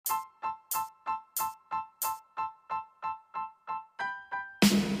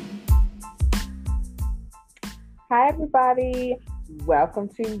Hi, everybody. Welcome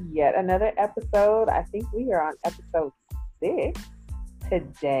to yet another episode. I think we are on episode 6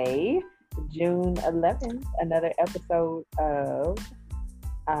 today, June 11th. Another episode of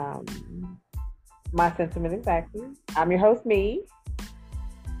um, My Sentiment Exactly. I'm your host, Me,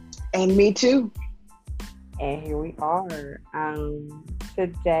 And me too. and here we are.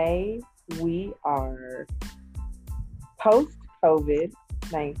 Today, we are post COVID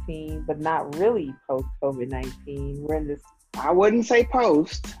 19, but not really post COVID 19. I wouldn't say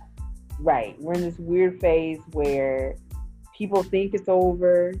post. Right. We're in this weird phase where people think it's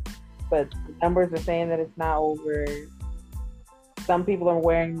over, but the numbers are saying that it's not over. Some people are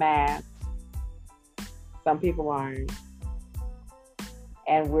wearing masks, some people aren't.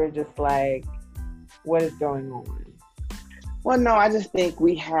 And we're just like, what is going on? Well, no, I just think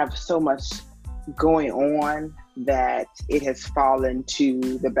we have so much going on that it has fallen to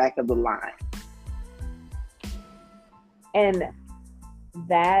the back of the line. And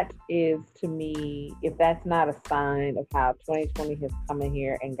that is, to me, if that's not a sign of how 2020 has come in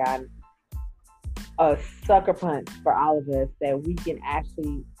here and gotten a sucker punch for all of us, that we can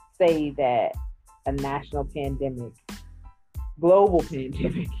actually say that a national pandemic, global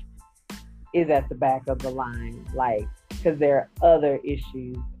pandemic, is at the back of the line, like, because there are other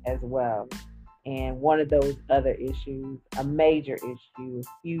issues as well. And one of those other issues, a major issue,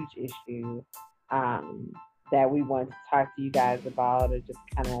 a huge issue, that we want to talk to you guys about, or just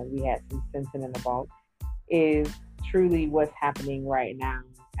kind of we had some sentiment about, is truly what's happening right now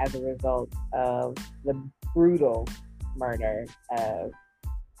as a result of the brutal murder of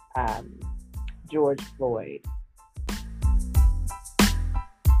George Floyd.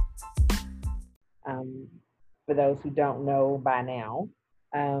 For those who don't know by now,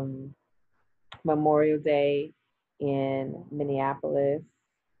 um, Memorial Day in Minneapolis,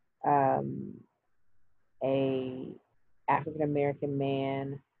 um, a African American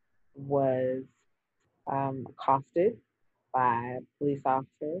man was accosted by police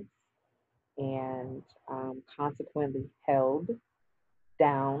officers and consequently held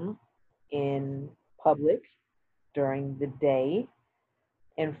down in public during the day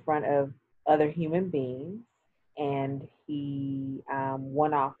in front of other human beings. And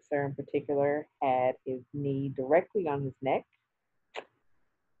one officer in particular, had his knee directly on his neck.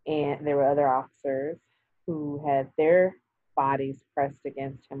 And there were other officers who had their bodies pressed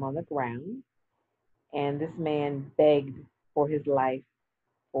against him on the ground. And this man begged for his life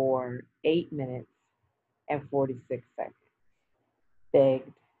for 8 minutes and 46 seconds.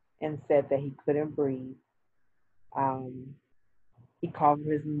 Begged and said that he couldn't breathe. Um, he called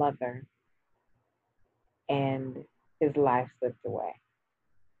for his mother, and his life slipped away.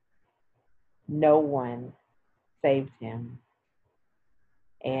 No one saved him.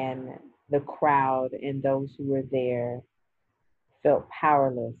 And the crowd and those who were there felt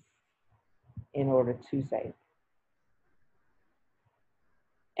powerless in order to save him.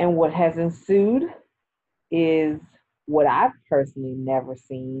 And what has ensued is what I've personally never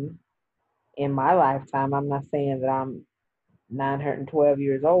seen in my lifetime. I'm not saying that I'm 912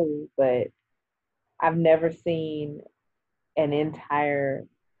 years old, but I've never seen an entire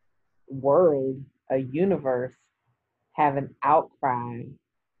world, a universe, have an outcry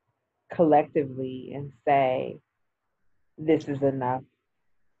collectively and say, this is enough.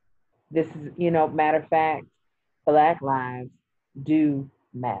 This is, matter of fact, Black lives do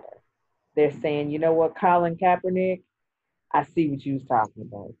matter. They're saying, you know what, Colin Kaepernick, I see what you was talking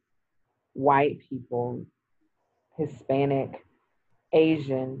about. White people, Hispanic,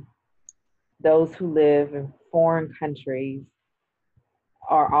 Asian, those who live in foreign countries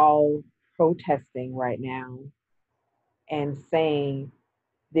are all protesting right now and saying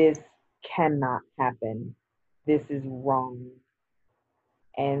this cannot happen. This is wrong.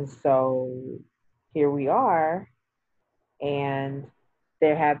 And so here we are. And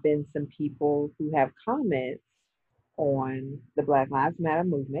there have been some people who have comments on the Black Lives Matter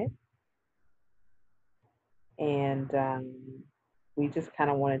movement. And we just kind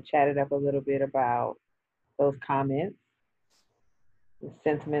of want to chat it up a little bit about those comments, the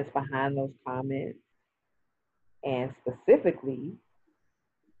sentiments behind those comments, and specifically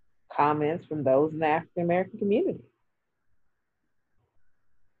comments from those in the African American community.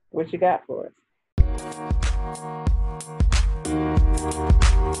 What you got for us?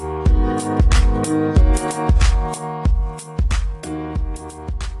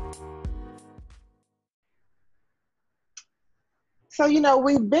 So,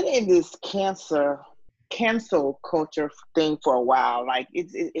 we've been in this cancel culture thing for a while. Like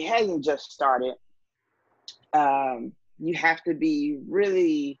it hasn't just started. You have to be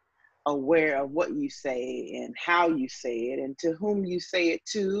really aware of what you say and how you say it and to whom you say it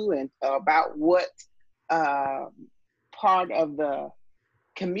to and about what uh, part of the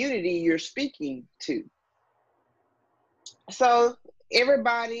community you're speaking to. So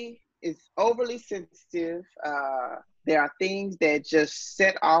everybody is overly sensitive. There are things that just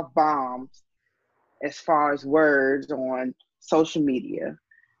set off bombs as far as words on social media.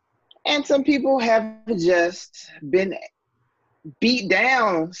 And some people have just been beat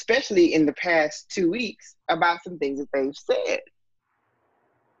down, especially in the past 2 weeks, about some things that they've said.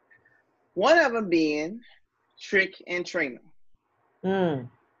 One of them being Trick and Trina.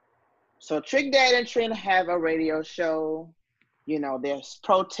 So Trick Dad and Trina have a radio show. You know, there's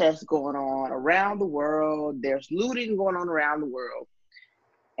protests going on around the world. There's looting going on around the world.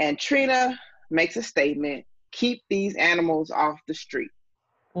 And Trina makes a statement, keep these animals off the street.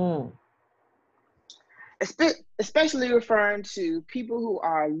 Especially referring to people who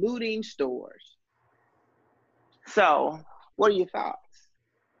are looting stores. So, what are your thoughts?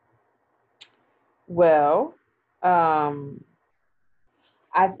 Well, I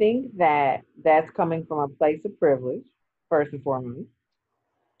think that that's coming from a place of privilege, first and foremost,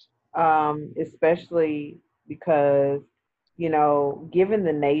 especially because, you know, given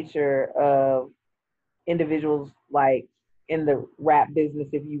the nature of individuals like in the rap business,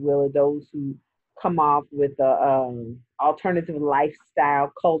 if you will, or those who come off with a alternative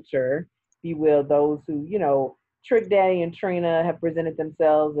lifestyle culture, if you will, those who, you know, Trick Daddy and Trina have presented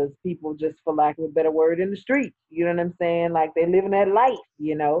themselves as people, just for lack of a better word, in the streets. You know what I'm saying? Like they living that life,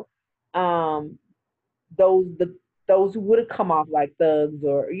 you know. Um, those who would have come off like thugs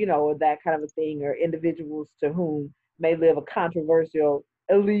or, you know, or that kind of a thing, or individuals to whom may live a controversial,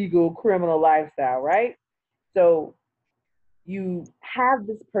 illegal, criminal lifestyle, right? So you have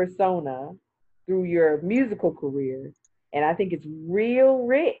this persona through your musical career, and I think it's real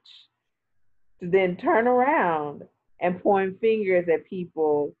rich to then turn around and point fingers at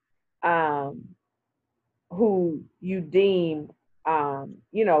people um, who you deem,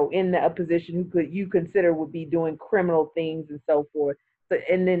 you know, in a position who could you consider would be doing criminal things and so forth. So,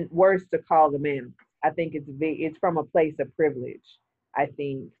 and then worse, to call them animals. I think it's from a place of privilege. I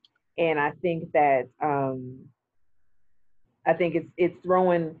think, and I think it's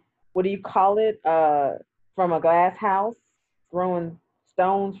throwing, what do you call it? From a glass house, throwing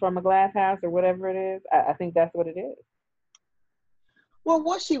stones from a glass house or whatever it is. I think that's what it is. Well,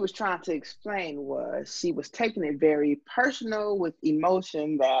 what she was trying to explain was she was taking it very personal with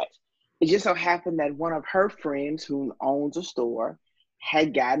emotion, that it just so happened that one of her friends who owns a store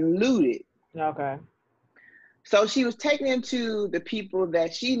had gotten looted. Okay. So she was taking it to the people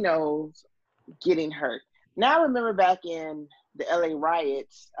that she knows getting hurt. Now, I remember back in the LA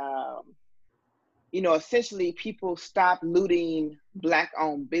riots, you know, essentially people stopped looting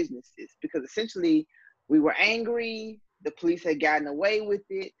Black-owned businesses because essentially we were angry. The police had gotten away with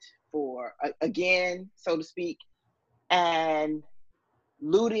it for, again, so to speak, and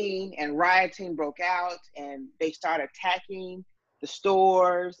looting and rioting broke out, and they started attacking the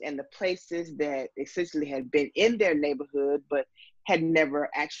stores and the places that essentially had been in their neighborhood but had never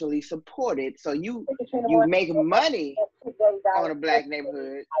actually supported. So you make money on a Black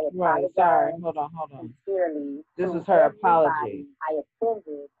neighborhood. Right. Sorry. Hold on. This is her apology.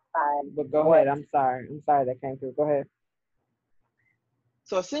 But go ahead. I'm sorry that came through. Go ahead.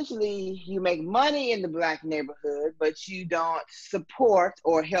 So essentially, you make money in the Black neighborhood, but you don't support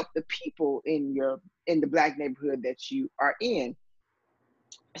or help the people in the Black neighborhood that you are in.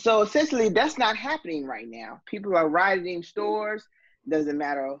 So essentially, that's not happening right now. People are rioting stores. Doesn't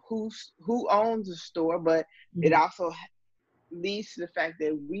matter who owns the store, but it also leads to the fact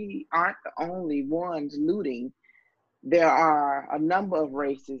that we aren't the only ones looting. There are a number of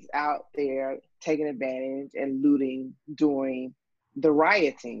races out there taking advantage and looting during the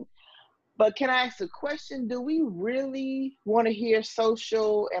rioting. But can I ask a question? Do we really want to hear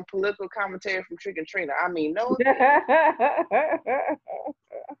social and political commentary from Trick and Trina? I mean, no.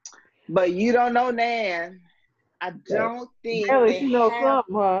 But you don't know Nan. I don't think really, they she knows have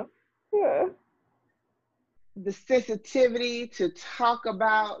something, huh? Yeah. the sensitivity to talk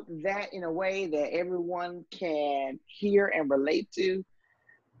about that in a way that everyone can hear and relate to.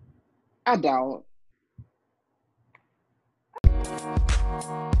 I don't.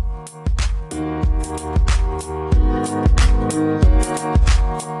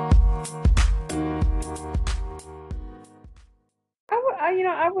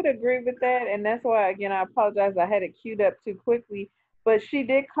 I would agree with that, and that's why, again, I apologize. I had it queued up too quickly, but she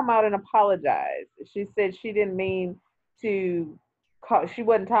did come out and apologize. She said she didn't mean to call. She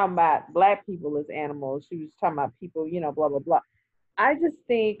wasn't talking about Black people as animals. She was talking about people, you know, blah blah blah. I just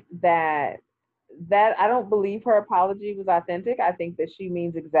think that I don't believe her apology was authentic. I think that she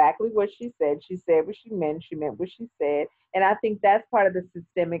means exactly what she said. She said what she meant. She meant what she said. And I think that's part of the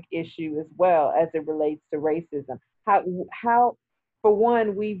systemic issue as well as it relates to racism. How for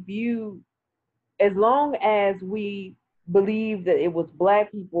one, we view, as long as we believe that it was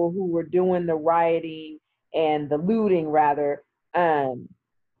black people who were doing the rioting and the looting rather, um,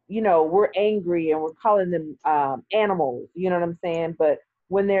 we're angry and we're calling them animals, you know what I'm saying? But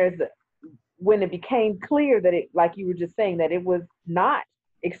when there's when it became clear that it, like you were just saying, that it was not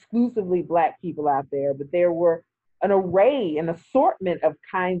exclusively black people out there, but there were an array, an assortment of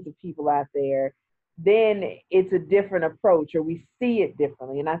kinds of people out there, then it's a different approach or we see it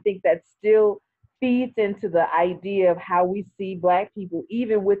differently. And I think that still feeds into the idea of how we see black people,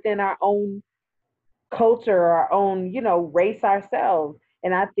 even within our own culture, our own, race ourselves.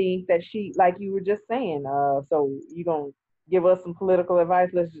 And I think that she, like you were just saying, so you gonna give us some political advice?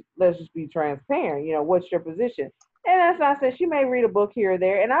 Let's just be transparent. What's your position? And that's not saying she may read a book here or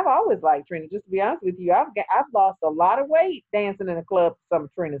there. And I've always liked Trina. Just to be honest with you, I've lost a lot of weight dancing in a club to some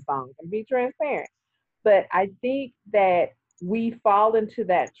Trina songs. And be transparent. But I think that we fall into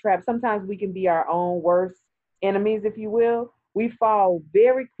that trap. Sometimes we can be our own worst enemies, if you will. We fall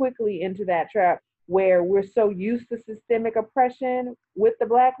very quickly into that trap where we're so used to systemic oppression with the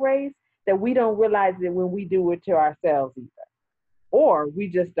black race that we don't realize it when we do it to ourselves either, or we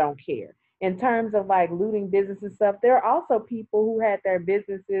just don't care. In terms of like looting business and stuff, there are also people who had their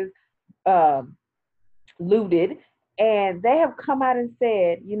businesses um, looted, and they have come out and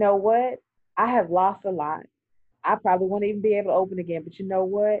said, you know what, I have lost a lot. I probably won't even be able to open again. But you know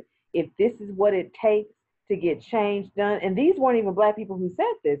what? If this is what it takes to get change done, and these weren't even black people who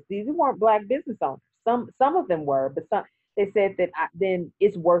said this. These weren't black business owners. Some of them were, but some they said that then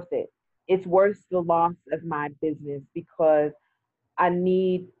it's worth it. It's worth the loss of my business because I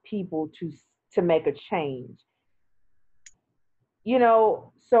need people to make a change.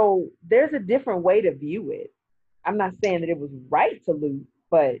 So there's a different way to view it. I'm not saying that it was right to loot,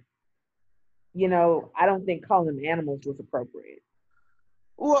 but I don't think calling them animals was appropriate.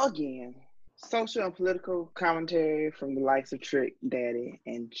 Well, again, social and political commentary from the likes of Trick Daddy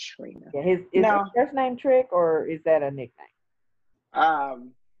and Trina. Yeah, his Now, first name Trick, or is that a nickname?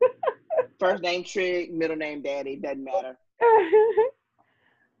 um, first name Trick, middle name Daddy, doesn't matter.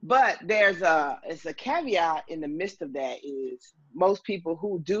 But it's a caveat in the midst of that is most people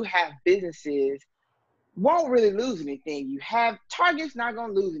who do have businesses won't really lose anything. You have Target's not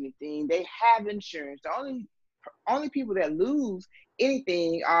gonna lose anything. They have insurance. The only people that lose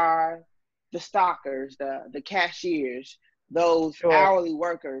anything are the stockers, the cashiers, those Sure, hourly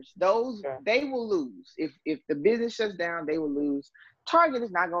workers. Those sure. they will lose. If the business shuts down, they will lose. Target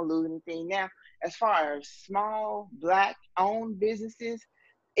is not gonna lose anything. Now, as far as small black owned businesses,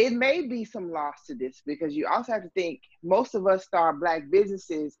 it may be some loss to this because you also have to think most of us start black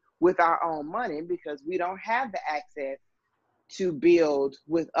businesses with our own money because we don't have the access to build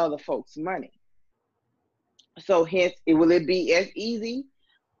with other folks' money. So hence, will it be as easy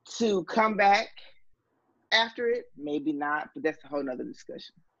to come back after it? Maybe not, but that's a whole nother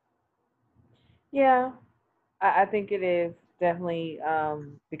discussion. Yeah, I think it is definitely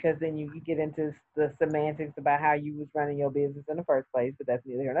because then you get into the semantics about how you was running your business in the first place, but that's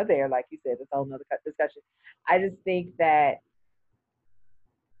neither here nor there. Like you said, it's a whole nother discussion. I just think that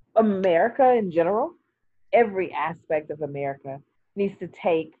America in general, every aspect of America needs to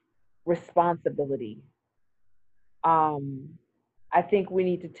take responsibility. Um, I think we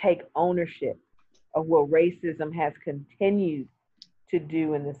need to take ownership of what racism has continued to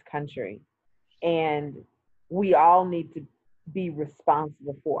do in this country. And we all need to be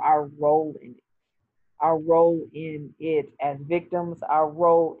responsible for our role in it, our role in it as victims, our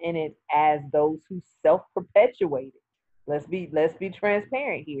role in it as those who self-perpetuate it. Let's be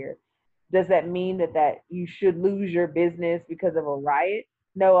transparent here. Does that mean that you should lose your business because of a riot?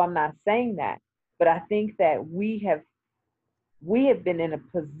 No, I'm not saying that. But I think that we have been in a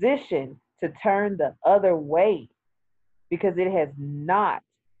position to turn the other way because it has not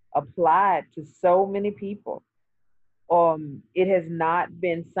applied to so many people. It has not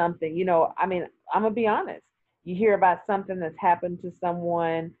been something, I mean, I'm gonna be honest. You hear about something that's happened to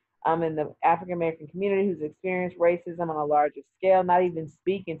someone in the African American community who's experienced racism on a larger scale, not even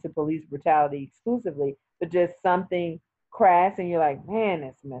speaking to police brutality exclusively, but just something crass, and you're like, man,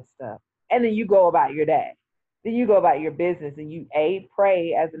 that's messed up. And then you go about your day. Then you go about your business and you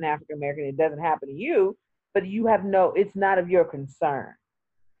pray as an African American it doesn't happen to you, but it's not of your concern.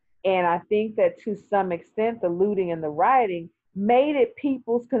 And I think that to some extent, the looting and the rioting made it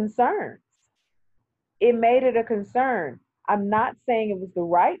people's concerns. It made it a concern. I'm not saying it was the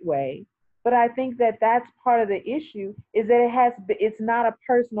right way, but I think that that's part of the issue is that it's not a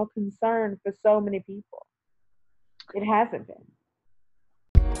personal concern for so many people. It hasn't been.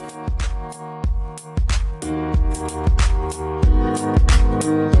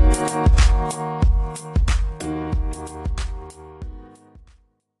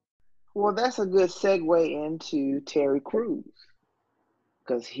 Well, that's a good segue into Terry Crews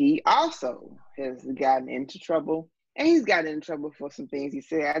because he also has gotten into trouble, and he's gotten in trouble for some things he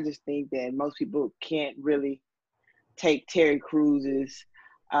said. I just think that most people can't really take Terry Crews's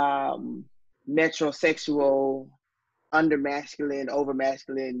metrosexual, under masculine, over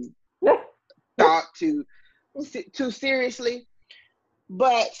masculine thought too seriously.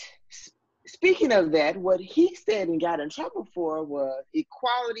 But speaking of that, what he said and got in trouble for was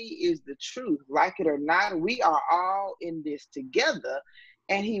equality is the truth. Like it or not, we are all in this together.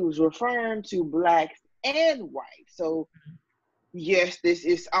 And he was referring to blacks and white. So, yes, this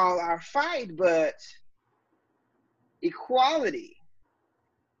is all our fight, but equality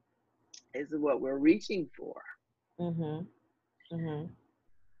is what we're reaching for. Mm-hmm. Mm-hmm.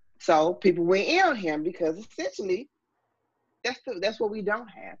 So people went in on him because essentially that's what we don't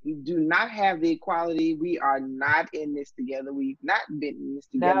have. We do not have the equality. We are not in this together. We've not been in this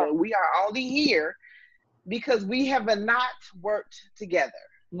together. No. We are only here because we have not worked together.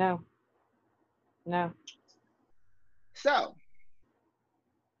 No. No. So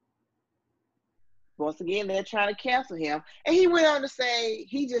once again, they're trying to cancel him. And he went on to say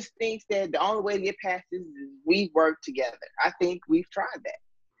he just thinks that the only way to get past this is we work together. I think we've tried that.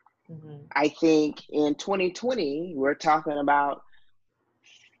 Mm-hmm. I think in 2020, we're talking about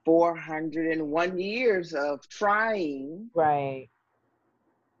 401 years of trying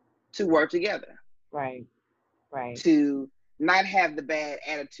to work together. Right. To not have the bad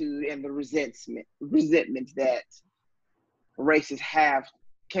attitude and the resentment that races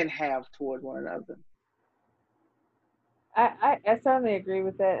can have toward one another. I certainly agree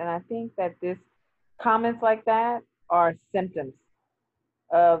with that. And I think that comments like that are symptoms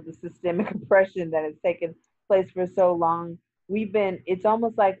of the systemic oppression that has taken place for so long. It's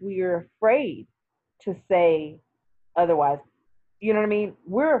almost like we are afraid to say otherwise. You know what I mean?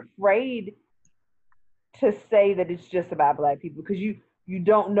 We're afraid to say that it's just about Black people because you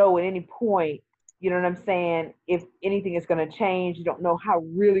don't know at any point, you know what I'm saying, if anything is going to change. You don't know how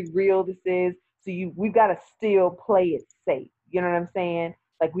really real this is. So we've got to still play it safe. You know what I'm saying?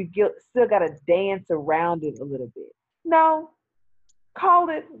 Like we've still got to dance around it a little bit. No, call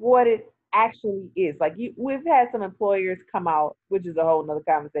it what it actually is. Like we've had some employers come out, which is a whole nother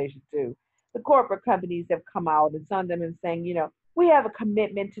conversation too. The corporate companies have come out and some of them are saying, we have a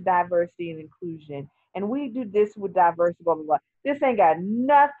commitment to diversity and inclusion, and we do this with diversity, blah, blah, blah. This ain't got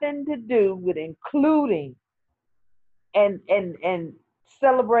nothing to do with including and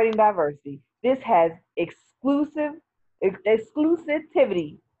celebrating diversity. This has exclusivity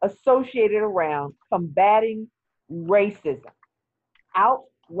associated around combating racism,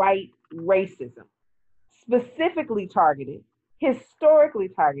 outright racism, specifically historically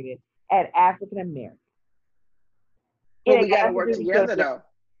targeted at African Americans. But we got to work together, though.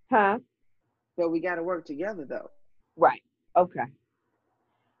 Huh? But we got to work together, though. Right. Okay.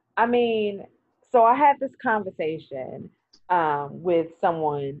 I mean, so I had this conversation with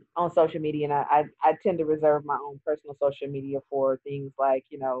someone on social media, and I tend to reserve my own personal social media for things like,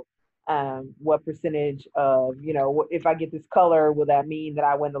 what percentage of, if I get this color, will that mean that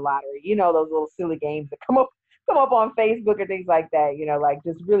I win the lottery? Those little silly games that come up on Facebook or things like that, like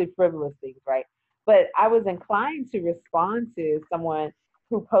just really frivolous things, right? But I was inclined to respond to someone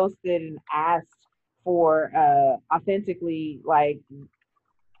who posted and asked for authentically, like,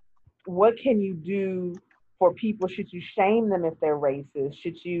 what can you do for people? Should you shame them if they're racist?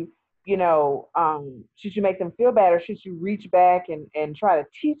 Should you, should you make them feel bad, or should you reach back and try to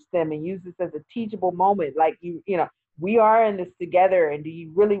teach them and use this as a teachable moment? Like, we are in this together, and do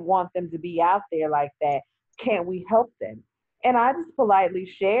you really want them to be out there like that? Can't we help them? And I just politely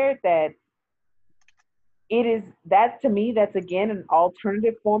shared that to me, that's again an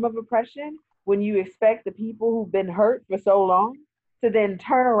alternative form of oppression when you expect the people who've been hurt for so long to then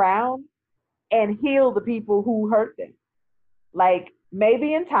turn around and heal the people who hurt them. Like,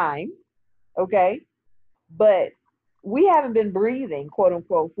 maybe in time, okay? But we haven't been breathing, quote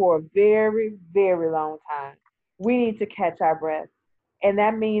unquote, for a very, very long time. We need to catch our breath. And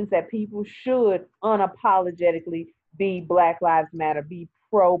that means that people should unapologetically be Black Lives Matter, be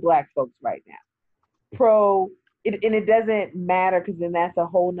pro-Black folks right now. And it doesn't matter, because then that's a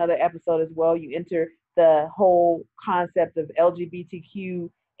whole nother episode as well. You enter the whole concept of LGBTQ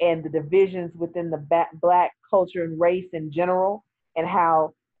and the divisions within the black culture and race in general, and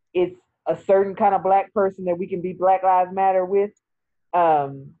how it's a certain kind of black person that we can be Black Lives Matter with.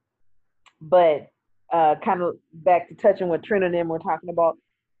 Um, but kind of back to touching what Trina and them were talking about.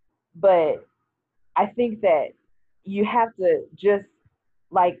 But I think that you have to just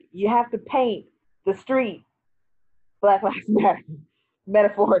like you have to paint the street Black Lives Matter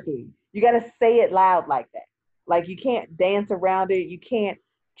metaphorically. You got to say it loud like that. Like you can't dance around it. You can't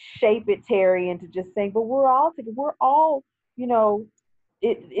shape it, Terry, into just saying, but we're all together. We're all, you know,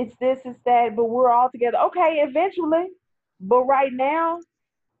 it's this, it's that, but we're all together. Okay, eventually. But right now,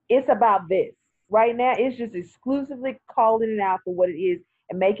 it's about this. Right now, it's just exclusively calling it out for what it is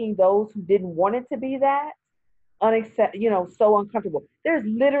and making those who didn't want it to be that so uncomfortable. There's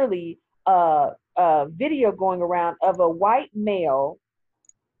literally a video going around of a white male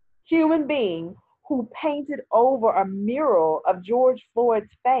human being who painted over a mural of George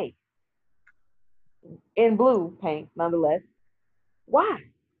Floyd's face in blue paint, nonetheless. Why?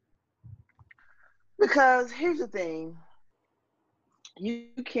 Because here's the thing,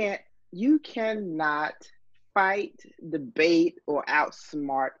 you cannot fight, debate, or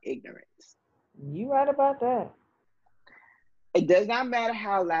outsmart ignorance. You right about that. It does not matter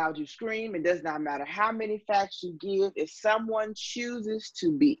how loud you scream. It does not matter how many facts you give. If someone chooses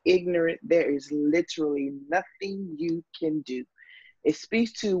to be ignorant, there is literally nothing you can do. It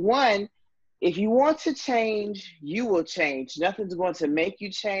speaks to one, if you want to change, you will change. Nothing's going to make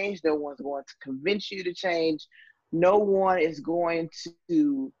you change. No one's going to convince you to change. No one is going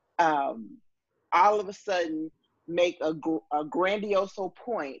to all of a sudden make a grandiose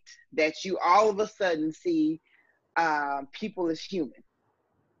point that you all of a sudden see people as human.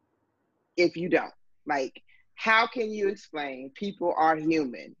 If you don't, like, how can you explain people are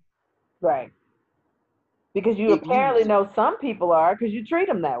human? Right. Because you If you apparently know some people are because you treat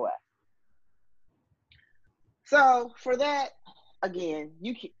them that way. So for that, again,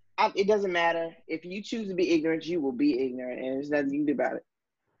 it doesn't matter. If you choose to be ignorant, you will be ignorant, and there's nothing you can do about it.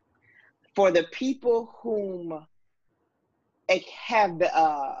 For the people whom have the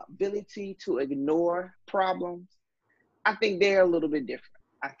ability to ignore problems, I think they're a little bit different.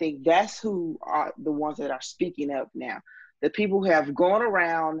 I think that's who are the ones that are speaking up now. The people who have gone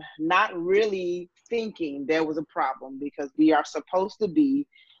around not really thinking there was a problem, because we are supposed to be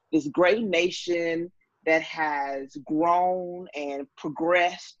this great nation that has grown and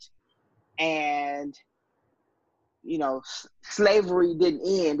progressed, and slavery didn't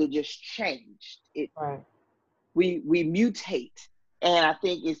end, it just changed. Right. We mutate, and I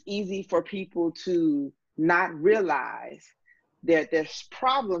think it's easy for people to not realize that there's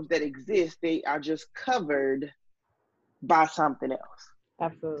problems that exist. They are just covered by something else.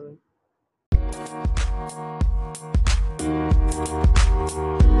 Absolutely.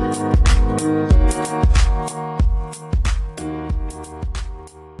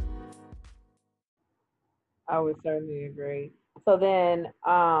 I would certainly agree. So then,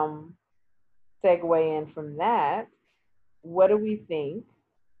 segue in from that, what do we think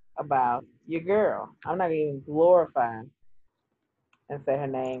about your girl? I'm not gonna even glorify and say her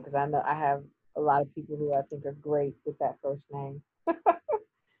name because I know I have a lot of people who I think are great with that first name.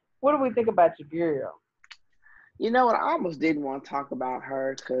 What do we think about your girl? You know what? I almost didn't want to talk about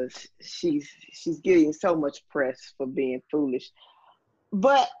her because she's getting so much press for being foolish.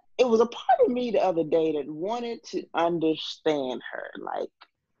 But it was a part of me the other day that wanted to understand her, like,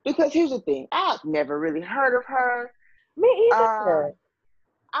 because here's the thing: I've never really heard of her. Me Uh, either.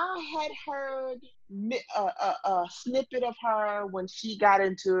 I had heard a snippet of her when she got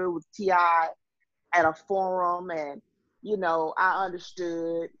into it with T.I. at a forum, and I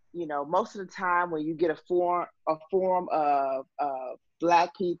understood. Most of the time when you get a forum of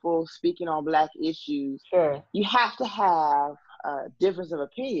Black people speaking on Black issues, Sure. you have to have a difference of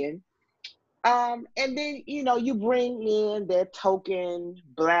opinion. And then you bring in that token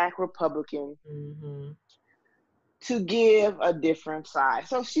Black Republican Mm-hmm. to give a different side.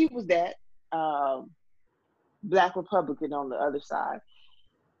 So she was that Black Republican on the other side.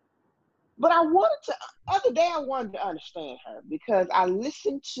 But I wanted to understand her because I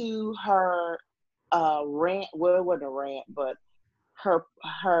listened to her rant. Well, it wasn't a rant, but her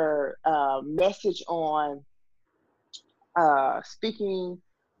message on speaking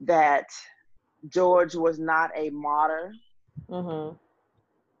that George was not a martyr. Mm-hmm.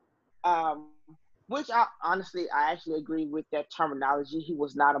 Which I actually agree with that terminology. He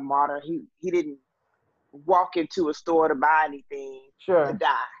was not a martyr. He didn't walk into a store to buy anything to Sure.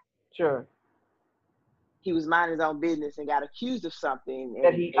 die. Sure. He was minding his own business and got accused of something.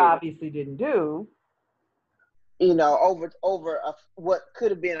 That he obviously didn't do. over what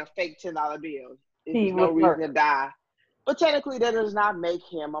could have been a fake $10 bill. If He there's no was reason to murdered. die, but technically that does not make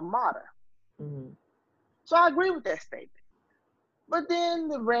him a martyr. Mm-hmm. So I agree with that statement. But then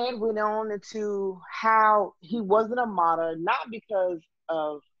the rant went on into how he wasn't a martyr, not because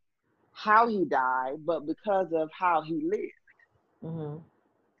of how he died, but because of how he lived. Mm-hmm.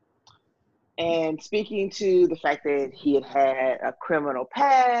 And speaking to the fact that he had a criminal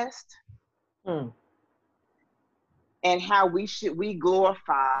past, Mm. and how we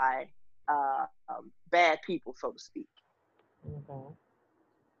glorify bad people, so to speak. Okay.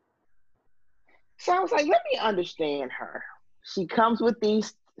 So I was like, let me understand her. She comes with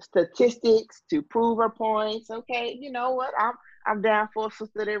these statistics to prove her points. Okay, you know what? I'm down for a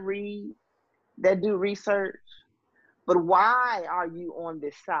sister that do research. But why are you on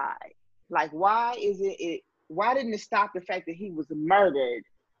this side? Like, why is it? Why didn't it stop the fact that he was murdered?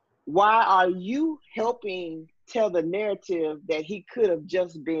 Why are you helping tell the narrative that he could have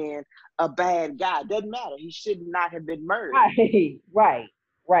just been a bad guy? Doesn't matter. He should not have been murdered.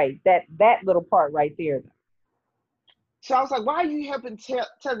 Right. That little part right there. So I was like, why are you helping tell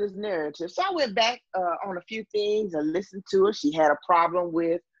this narrative? So I went back on a few things and listened to her. She had a problem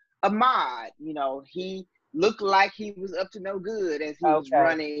with Ahmaud. He looked like he was up to no good as he was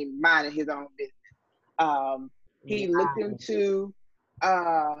Okay. minding his own business. He looked Wow. into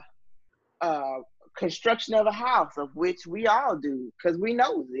uh, uh, construction of a house, of which we all do, because we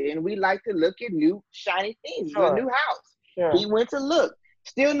know it and we like to look at new shiny things. It's a Sure. new house. Sure. He went to look.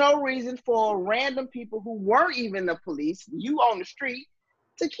 Still no reason for random people who weren't even the police, you on the street,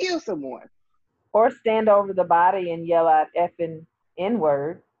 to kill someone. Or stand over the body and yell out effing N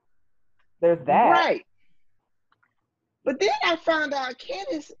word. There's that. Right. But then I found out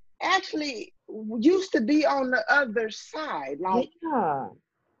Candace actually used to be on the other side. Like, Yeah.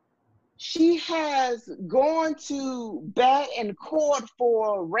 she has gone to bat and court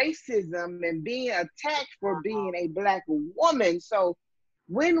for racism and being attacked for being a Black woman. So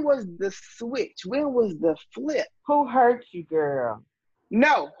when was the switch? When was the flip? Who hurt you, girl?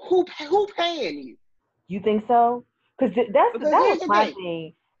 No, who paying you? You think so? Because Because that was here's the my thing.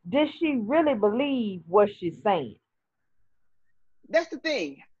 thing. Did she really believe what she's saying? That's the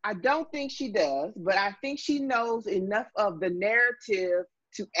thing. I don't think she does, but I think she knows enough of the narrative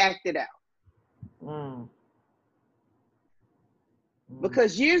to act it out. Mm. Mm.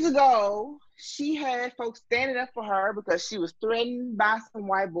 Because years ago, she had folks standing up for her because she was threatened by some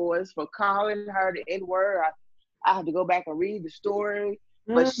white boys for calling her the N-word. I have to go back and read the story.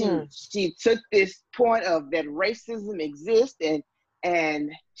 But Mm. she took this point of that racism exists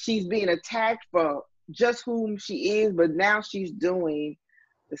and she's being attacked for just whom she is, but now she's doing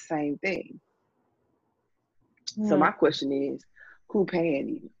the same thing. So Mm. my question is, who paying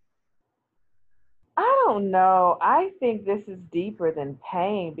you? I don't know. I think this is deeper than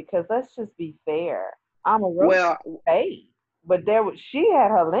pain because let's just be fair. Omarosa Well, paid, but she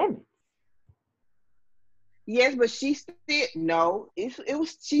had her limits. yes, but she still no.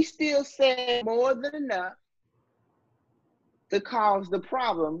 She still said more than enough to cause the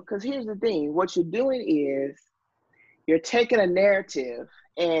problem. Because here's the thing: what you're doing is you're taking a narrative,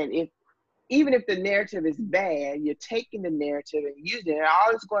 and even if the narrative is bad, you're taking the narrative and using it. And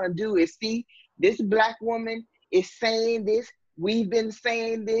all it's going to do is see this Black woman is saying this. We've been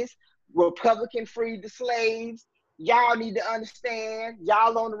saying this. Republican freed the slaves. Y'all need to understand.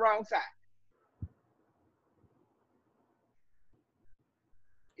 Y'all on the wrong side.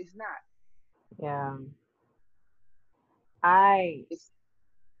 It's not. Yeah. I It's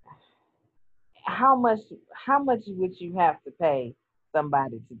how much how much would you have to pay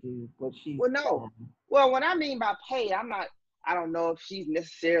somebody to do what she's Well, no. done? Well, what I mean by pay, I don't know if she's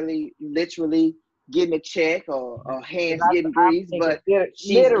necessarily literally getting a check or Because hands getting I'm greased, thinking but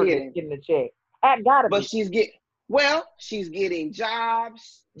she's literally getting, getting the check. That gotta but be. she's she's getting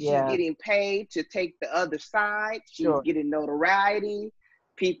jobs. She's Yeah, getting paid to take the other side. She's sure. getting notoriety.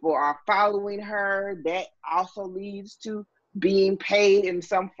 People are following her. That also leads to being paid in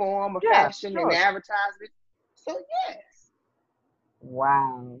some form of Yeah, fashion and sure. advertisement. So, yes.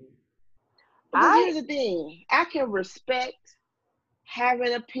 Wow. Because I here's the thing, I can respect have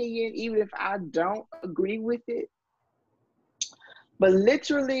an opinion even if I don't agree with it. But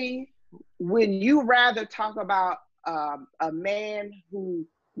literally, when you rather talk about a man who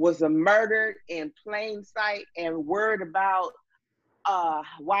was murdered in plain sight and worried about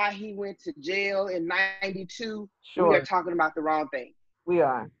why he went to jail in 92, we are sure talking about the wrong thing. we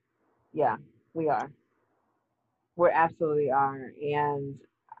are. Yeah, we are. We absolutely are. And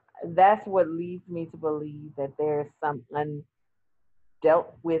that's what leads me to believe that there's some undealt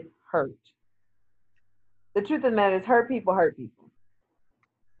with hurt The truth of the matter is, hurt people hurt people.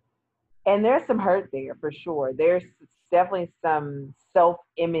 And there's some hurt there for sure. There's definitely some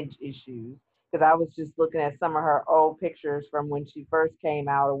self-image issues because I was just looking at some of her old pictures from when she first came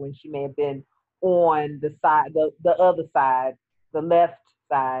out or when she may have been on the side, the other side, the left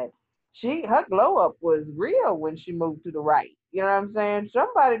side. Her glow up was real when she moved to the right. You know what I'm saying?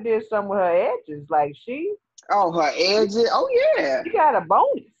 Somebody did something with her edges. Like Oh, her edges. Oh yeah. she got a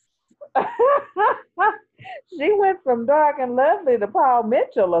bonus. She went from dark and lovely to Paul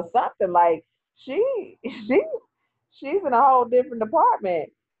Mitchell or something. Like she she's in a whole different department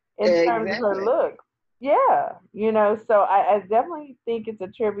in terms of her Exactly. look. Yeah, so I definitely think it's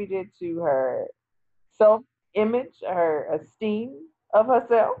attributed to her self image, her esteem of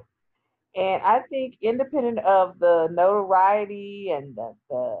herself. And I think independent of the notoriety and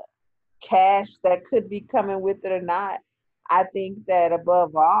the cash that could be coming with it or not, I think that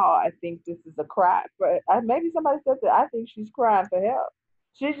above all, I think this is a cry for. Maybe somebody said that. I think she's crying for help.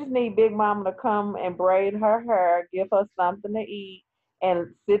 She just need Big Mama to come and braid her hair, give her something to eat,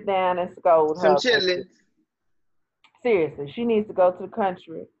 and sit down and scold Some her. chitlins. Seriously, she needs to go to the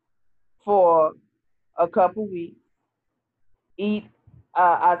country for a couple weeks. Eat.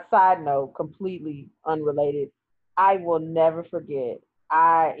 A side note, completely unrelated. I will never forget.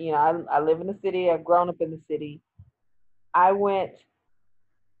 I live in the city. I've grown up in the city. I went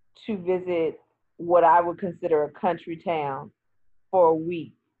to visit what I would consider a country town for a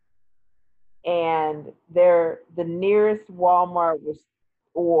week, and the nearest Walmart was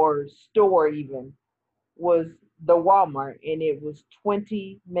or store even was the Walmart, and it was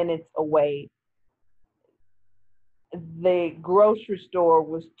 20 minutes away. The grocery store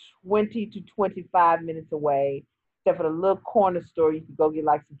was 20 to 25 minutes away, except for the little corner store you could go get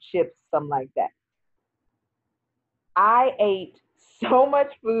like some chips, something like that. I ate so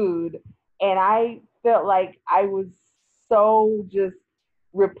much food and I felt like I was so just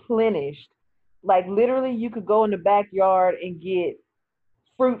replenished. Like literally you could go in the backyard and get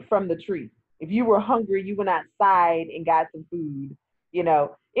fruit from the tree. If you were hungry, you went outside and got some food.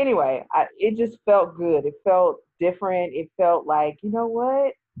 Anyway, it just felt good. It felt different. It felt like, you know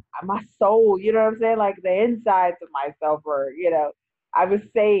what? My soul, you know what I'm saying? Like the insides of myself I was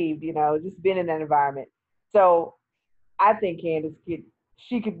saved, just being in that environment. So I think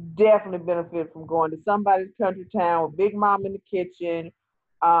she could definitely benefit from going to somebody's country town with Big Mom in the kitchen,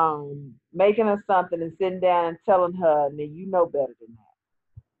 making her something and sitting down and telling her, and then you know better than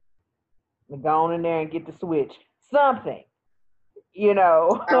that. And go on in there and get the switch. Something, I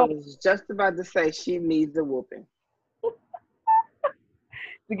to was just about to say she needs a whooping.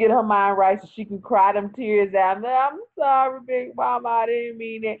 get her mind right so she can cry them tears out. I'm sorry, Big Mama, I didn't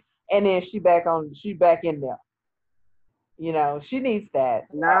mean it. And then she back in there. She needs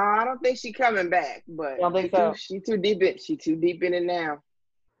that. No, I don't think she coming back, but You don't think so? she too deep in it now.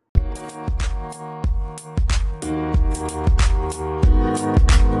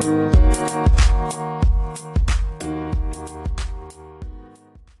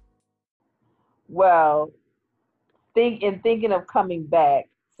 Well, thinking of coming back,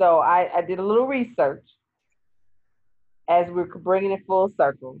 so I did a little research as we're bringing it full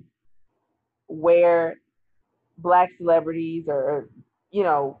circle, where black celebrities or you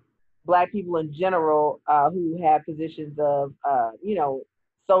know black people in general who have positions of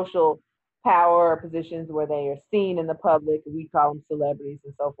social power or positions where they are seen in the public. We call them celebrities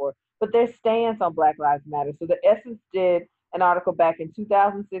and so forth, but their stance on Black Lives Matter. So the Essence did an article back in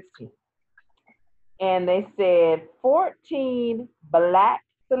 2016, and they said 14 black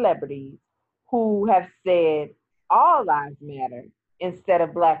celebrities who have said all lives matter instead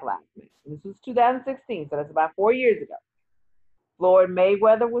of Black Lives Matter. And this was 2016, so that's about 4 years ago. Floyd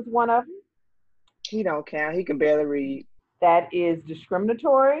Mayweather was one of them. He don't count. He can barely read. That is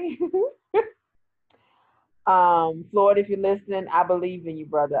discriminatory. Floyd, if you're listening, I believe in you,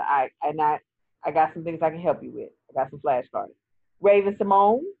 brother. I got some things I can help you with. I got some flashcards.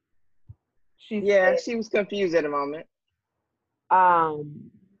 Raven-Symoné, she Yeah, said, she was confused at the moment.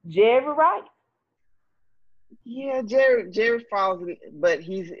 Jerry Rice. Yeah, Jerry falls in, but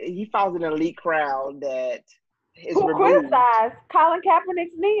he falls in an elite crowd that is Who removed. criticized Colin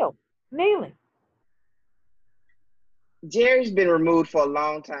Kaepernick's kneeling. Jerry's been removed for a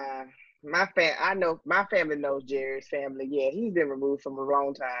long time. I know my family knows Jerry's family. Yeah, he's been removed from a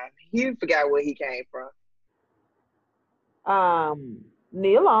long time. He forgot where he came from.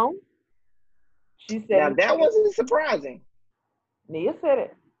 Nia Long. She said Now that wasn't surprising. Nia said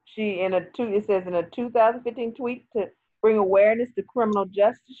it. It says in a 2015 tweet to bring awareness to criminal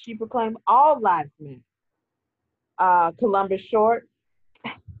justice, she proclaimed all lives matter. Columbus Short,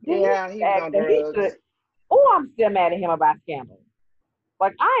 didn't he Yeah, he was act on that he should drugs. Oh, I'm still mad at him about scandal.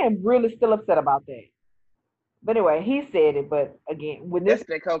 Like, I am really still upset about that. But anyway, he said it. But again, when this That's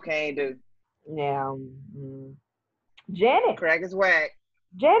what cocaine do. now, Janet, Crack is whack.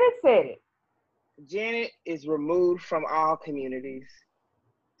 Janet said it. Janet is removed from all communities.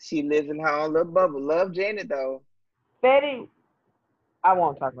 She lives in her own little bubble. Love Janet though. Fetty, I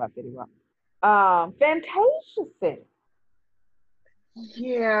won't talk about Fetty Wap. Fantasia said it.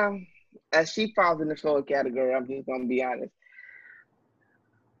 Yeah, she falls in the slow category. I'm just gonna be honest.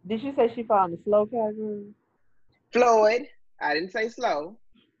 Did she say she fall in the slow category? Floyd, I didn't say slow.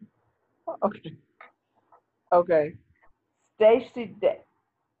 Okay. Okay. Stacey,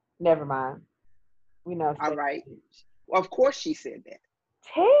 never mind. We know All Stacey. right. Of course she said that.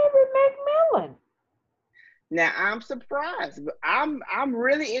 Terry McMillan. Now I'm surprised, but I'm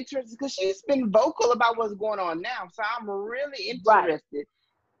really interested because she's been vocal about what's going on now. So I'm really Right. interested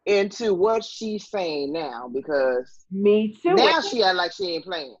into what she's saying now because Me too. now she act like she ain't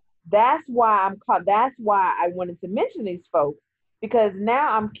playing. That's why I'm caught. That's why I wanted to mention these folks because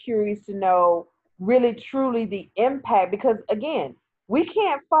now I'm curious to know really truly the impact. Because again, we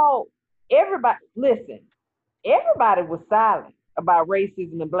can't fault everybody. Listen, everybody was silent about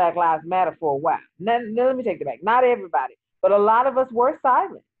racism and Black Lives Matter for a while. Now, let me take that back. Not everybody, but a lot of us were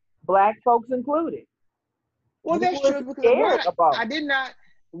silent, Black folks included. Well, We that's were true because scared about I it. did not.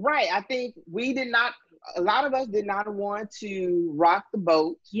 Right, I think we did not. A lot of us did not want to rock the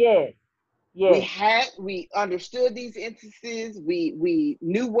boat. Yes, yes, We understood these instances. We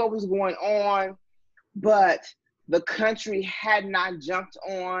knew what was going on, but the country had not jumped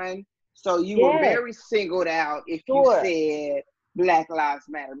on. So you were yes, very singled out if you sure. said Black Lives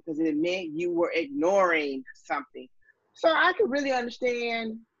Matter because it meant you were ignoring something. So I could really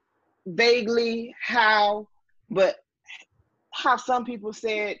understand vaguely how, but how some people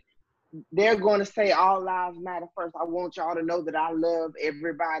said they're going to say all lives matter first. I want y'all to know that I love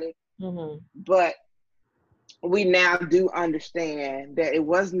everybody. Mm-hmm. But we now do understand that it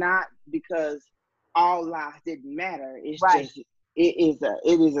was not because all lives didn't matter. It's Right. just it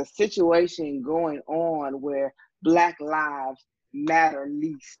is a situation going on where Black lives matter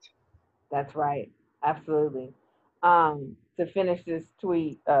least. That's right. Absolutely. To finish this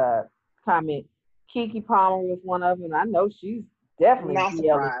comment, Kiki Palmer was one of them. I know she's definitely Not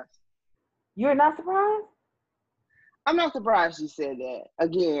yelling. surprised. You're not surprised? I'm not surprised she said that.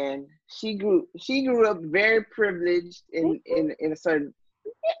 Again, she grew up very privileged in a certain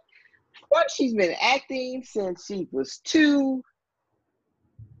what she's been acting since she was 2.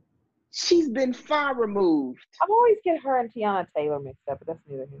 She's been far removed. I'm always get her and Tiana Taylor mixed up, but that's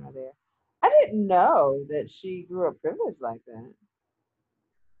neither here nor there. I didn't know that she grew up privileged like that.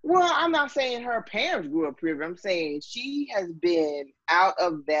 Well, I'm not saying her parents grew up privileged. I'm saying she has been out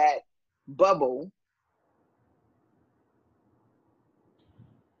of that bubble.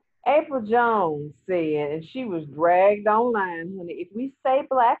 April Jones said, and she was dragged online, honey. If we say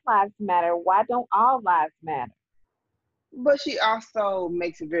Black Lives Matter, why don't all lives matter? But she also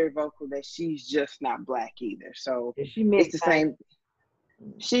makes it very vocal that she's just not black either. So And she it's mixed the things.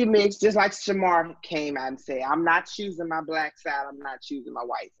 same. She mixed just like Shamar came out and said, I'm not choosing my black side, I'm not choosing my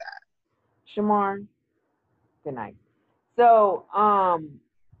white side. Shamar, good night. So, I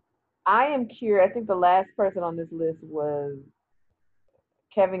am curious. I think the last person on this list was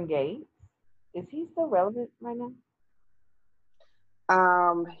Kevin Gates. Is he still relevant right now?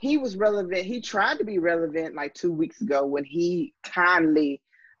 He was relevant. He tried to be relevant like 2 weeks ago when he kindly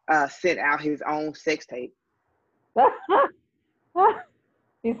sent out his own sex tape.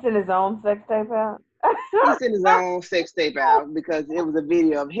 He sent his own sex tape out. He sent his own sex tape out because it was a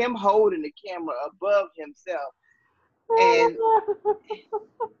video of him holding the camera above himself, and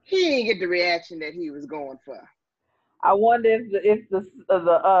he didn't get the reaction that he was going for. I wonder if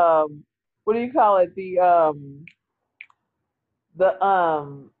the what do you call it, the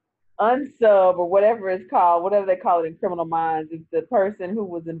unsub or whatever it's called, whatever they call it in Criminal Minds, if the person who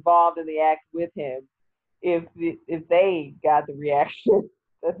was involved in the act with him, if they got the reaction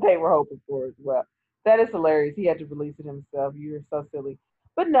that they were hoping for as well. That is hilarious. He had to release it himself. You're so silly.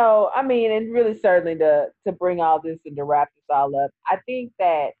 But no, I mean, and really certainly to bring all this and to wrap this all up, I think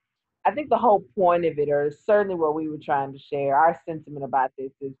the whole point of it, or certainly what we were trying to share, our sentiment about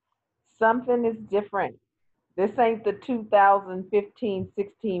this is something is different. This ain't the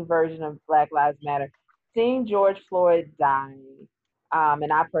 2015-16 version of Black Lives Matter. Seeing George Floyd die,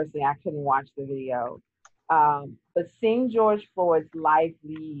 and I personally I couldn't watch the video, but seeing George Floyd's life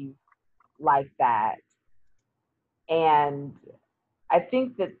leave like that, and I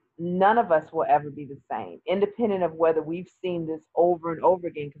think that none of us will ever be the same, independent of whether we've seen this over and over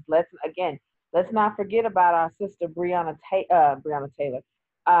again. Because let's again, let's not forget about our sister Breonna Taylor,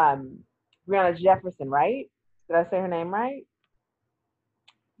 um, Breonna Jefferson, right? Did I say her name right?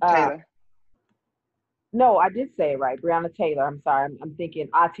 Uh, Taylor. no, I did say it right. Breonna Taylor. I'm sorry. I'm thinking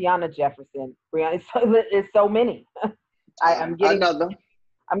Atiana Jefferson. Breonna. It's so many. I'm getting Another.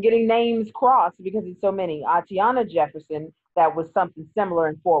 I'm getting names crossed because it's so many. Atiana Jefferson, that was something similar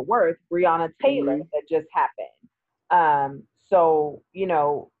in Fort Worth. Breonna Taylor, Hmm. that just happened. So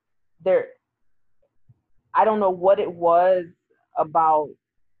there. I don't know what it was about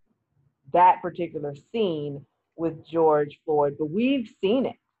that particular scene with George Floyd, but we've seen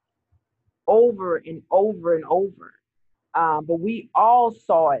it over and over and over. But we all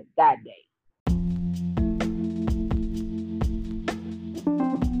saw it that day.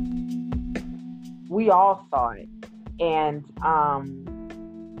 We all saw it. And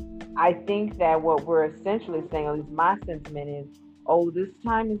I think that what we're essentially saying, at least my sentiment is, oh, this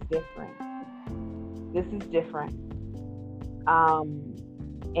time is different. This is different.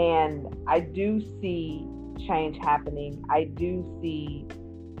 And I do see change happening. I do see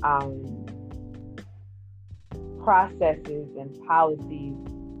processes and policies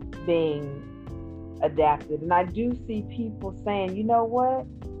being adapted. And I do see people saying, you know what?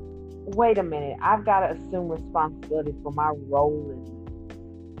 Wait a minute. I've got to assume responsibility for my role in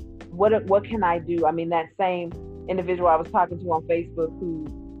what can I do? I mean, that same individual I was talking to on Facebook who,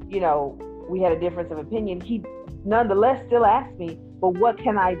 we had a difference of opinion, he nonetheless still asked me, but what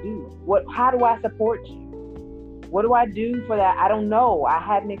can I do? How do I support you? What do I do for that? I don't know. I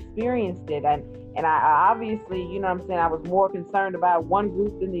hadn't experienced it. And I obviously, you know what I'm saying, I was more concerned about one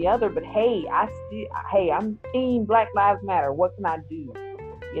group than the other, but hey, I'm team Black Lives Matter. What can I do?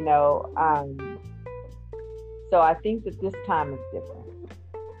 So I think that this time is different.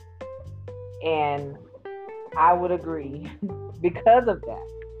 And I would agree because of that,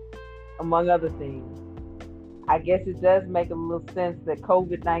 among other things. I guess it does make a little sense that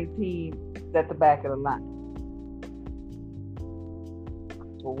COVID-19 is at the back of the line.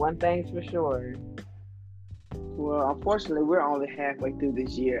 Well, one thing's for sure. Well, unfortunately, we're only halfway through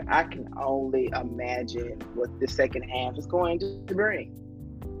this year. I can only imagine what the second half is going to bring.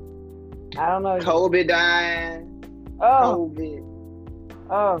 I don't know. COVID dying. Oh. COVID.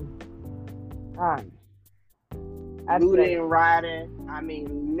 Oh. God. Looting and rioting. I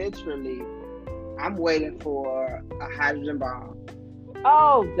mean, literally, I'm waiting for a hydrogen bomb.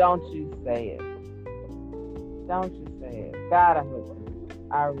 Oh, don't you say it. Don't you say it. God, I hope not.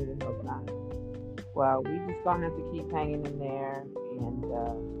 I really hope not. Well, we just gonna have to keep hanging in there, and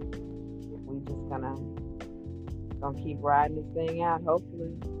we just gonna keep riding this thing out,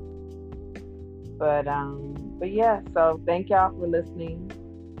 hopefully. But yeah. So thank y'all for listening.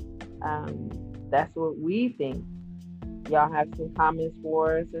 That's what we think. Y'all have some comments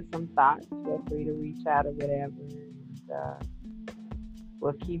for us or some thoughts, feel free to reach out or whatever. And,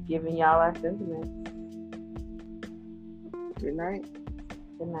 we'll keep giving y'all our sentiments. Good night.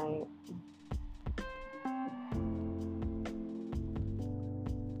 Good night.